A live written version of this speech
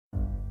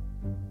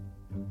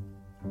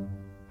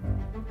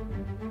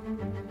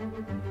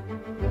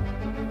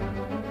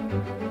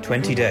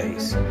20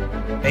 days.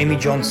 Amy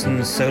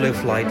Johnson's solo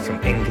flight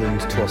from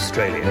England to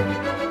Australia.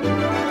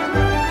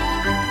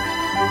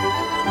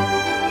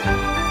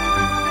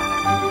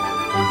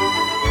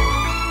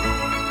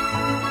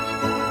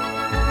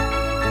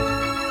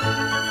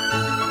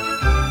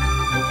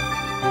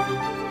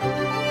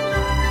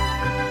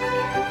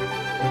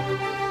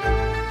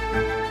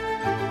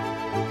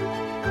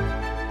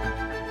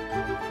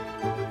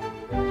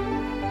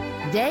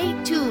 Day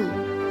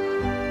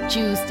 2,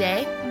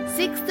 Tuesday,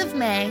 6th of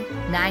May,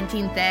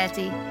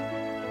 1930.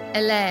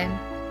 Alone.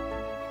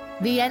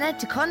 Vienna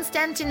to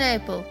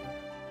Constantinople.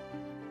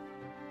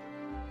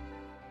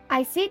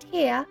 I sit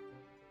here,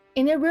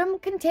 in a room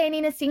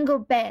containing a single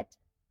bed,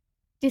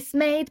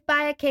 dismayed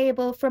by a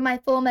cable from my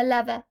former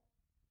lover.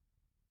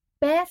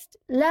 Best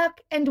luck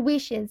and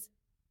wishes,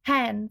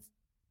 Hans.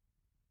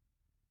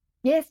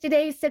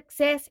 Yesterday's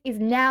success is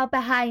now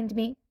behind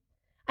me,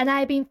 and I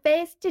have been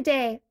faced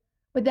today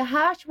with the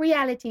harsh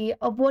reality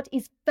of what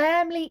is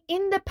firmly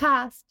in the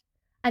past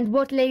and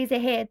what lays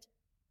ahead.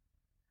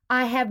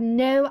 I have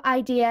no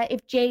idea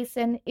if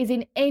Jason is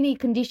in any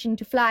condition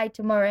to fly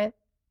tomorrow.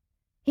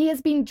 He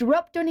has been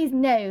dropped on his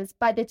nose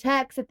by the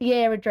Turks at the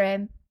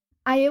aerodrome.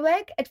 I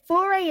awoke at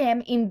 4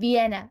 a.m. in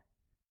Vienna.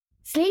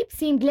 Sleep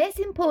seemed less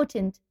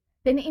important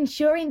than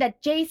ensuring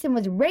that Jason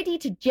was ready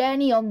to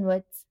journey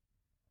onwards.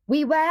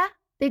 We were,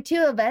 the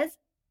two of us,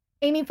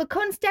 aiming for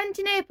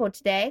Constantinople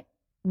today.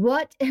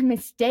 What a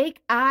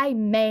mistake I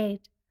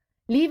made,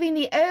 leaving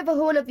the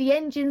overhaul of the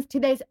engines to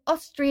those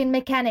Austrian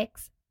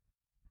mechanics.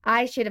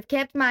 I should have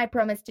kept my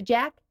promise to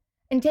Jack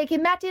and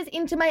taken matters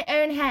into my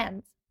own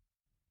hands.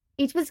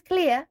 It was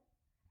clear,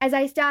 as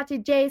I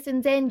started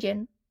Jason's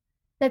engine,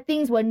 that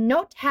things were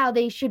not how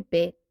they should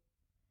be.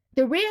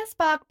 The rear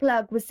spark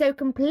plug was so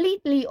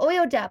completely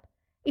oiled up,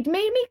 it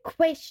made me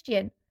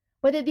question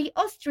whether the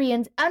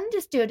Austrians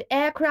understood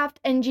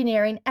aircraft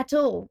engineering at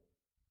all.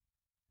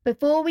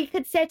 Before we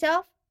could set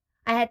off,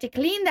 I had to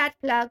clean that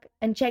plug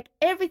and check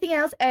everything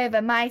else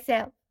over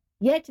myself.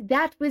 Yet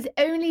that was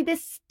only the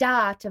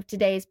start of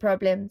today's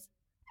problems.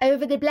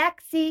 Over the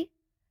Black Sea,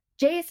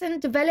 Jason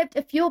developed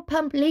a fuel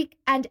pump leak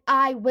and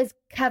I was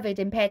covered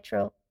in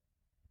petrol.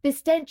 The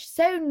stench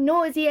so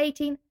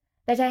nauseating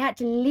that I had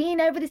to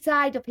lean over the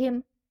side of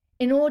him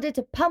in order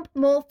to pump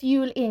more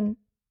fuel in.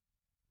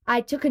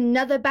 I took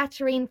another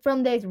battering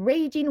from those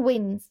raging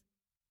winds.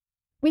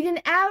 With an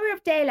hour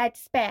of daylight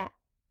to spare,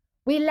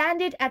 we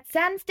landed at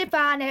San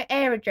Stefano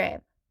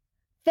Aerodrome,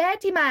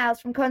 30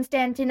 miles from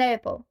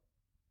Constantinople.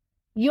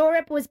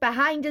 Europe was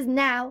behind us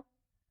now,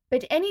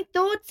 but any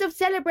thoughts of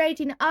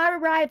celebrating our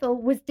arrival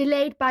was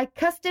delayed by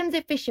customs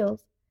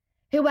officials,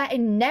 who were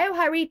in no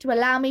hurry to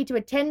allow me to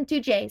attend to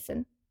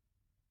Jason.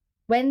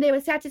 When they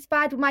were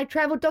satisfied with my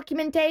travel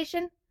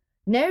documentation,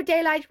 no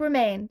daylight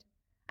remained,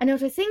 and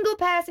not a single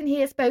person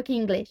here spoke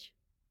English.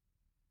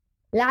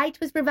 Light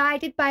was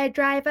provided by a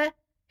driver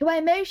who I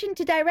motioned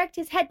to direct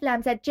his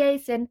headlamps at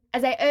Jason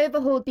as I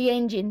overhauled the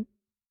engine.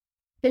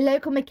 The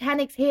local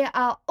mechanics here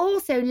are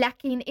also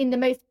lacking in the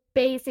most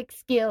basic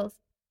skills.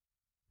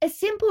 A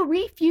simple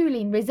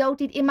refueling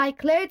resulted in my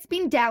clothes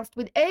being doused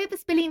with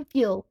overspilling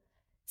fuel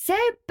so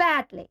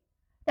badly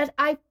that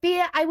I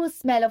fear I will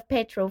smell of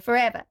petrol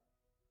forever.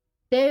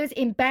 Those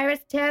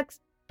embarrassed Turks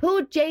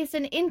pulled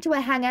Jason into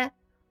a hangar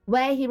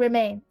where he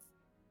remains.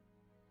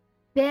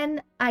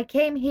 Then I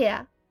came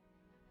here,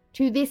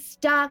 to this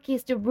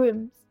starkest of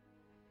rooms,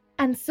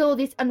 and saw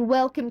this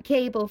unwelcome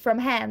cable from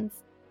Hans.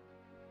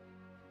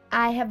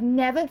 I have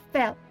never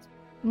felt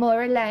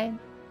more alone.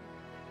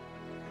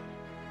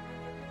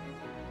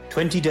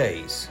 20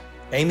 days.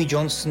 Amy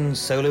Johnson's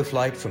solo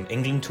flight from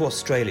England to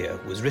Australia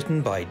was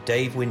written by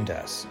Dave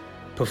Windass,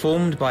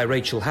 performed by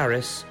Rachel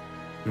Harris,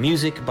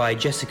 music by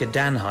Jessica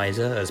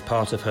Danheiser as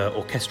part of her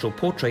Orchestral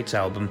Portraits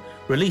album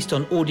released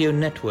on Audio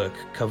Network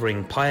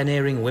covering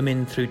pioneering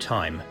women through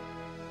time.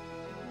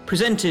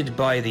 Presented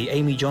by the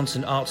Amy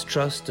Johnson Arts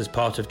Trust as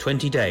part of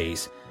 20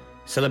 Days,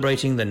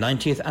 celebrating the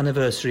 90th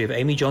anniversary of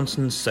Amy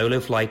Johnson's solo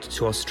flight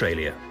to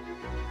Australia.